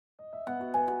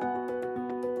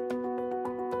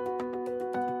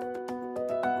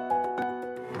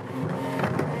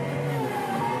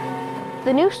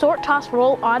The new Sort, Toss,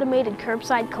 Roll automated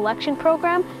curbside collection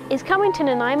program is coming to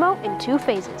Nanaimo in 2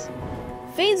 phases.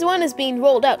 Phase 1 is being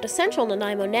rolled out to central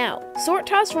Nanaimo now. Sort,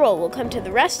 Toss, Roll will come to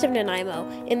the rest of Nanaimo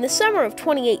in the summer of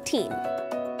 2018.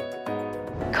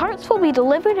 Carts will be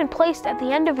delivered and placed at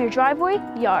the end of your driveway,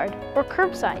 yard, or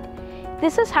curbside.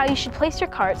 This is how you should place your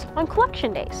carts on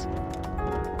collection days.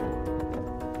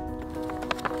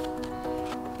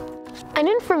 An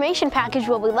information package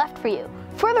will be left for you,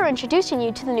 further introducing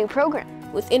you to the new program.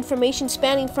 With information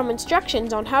spanning from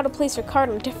instructions on how to place your cart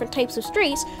on different types of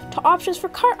streets to options for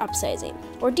cart upsizing,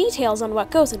 or details on what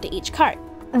goes into each cart.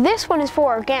 This one is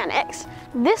for organics,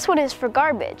 this one is for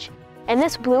garbage, and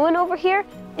this blue one over here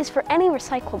is for any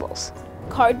recyclables.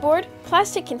 Cardboard,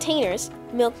 plastic containers,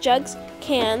 milk jugs,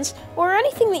 cans, or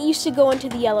anything that used to go into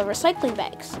the yellow recycling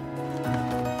bags.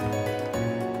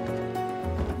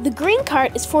 The green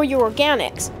cart is for your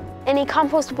organics. Any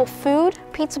compostable food,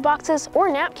 pizza boxes, or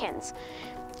napkins.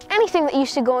 Anything that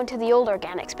used to go into the old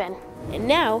organics bin. And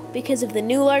now, because of the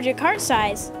new larger cart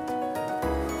size,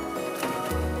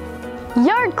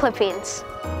 yard clippings.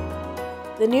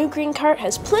 The new green cart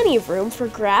has plenty of room for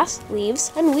grass,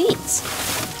 leaves, and weeds.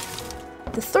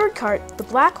 The third cart, the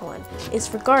black one, is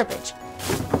for garbage.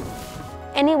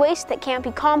 Any waste that can't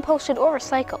be composted or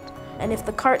recycled. And if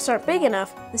the carts aren't big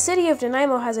enough, the City of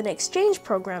Nanaimo has an exchange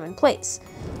program in place.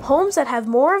 Homes that have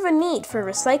more of a need for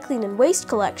recycling and waste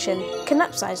collection can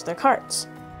upsize their carts.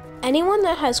 Anyone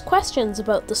that has questions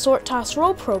about the Sort, Toss,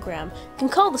 Roll program can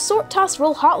call the Sort, Toss,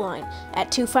 Roll hotline at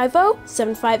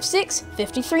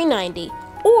 250-756-5390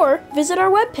 or visit our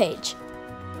webpage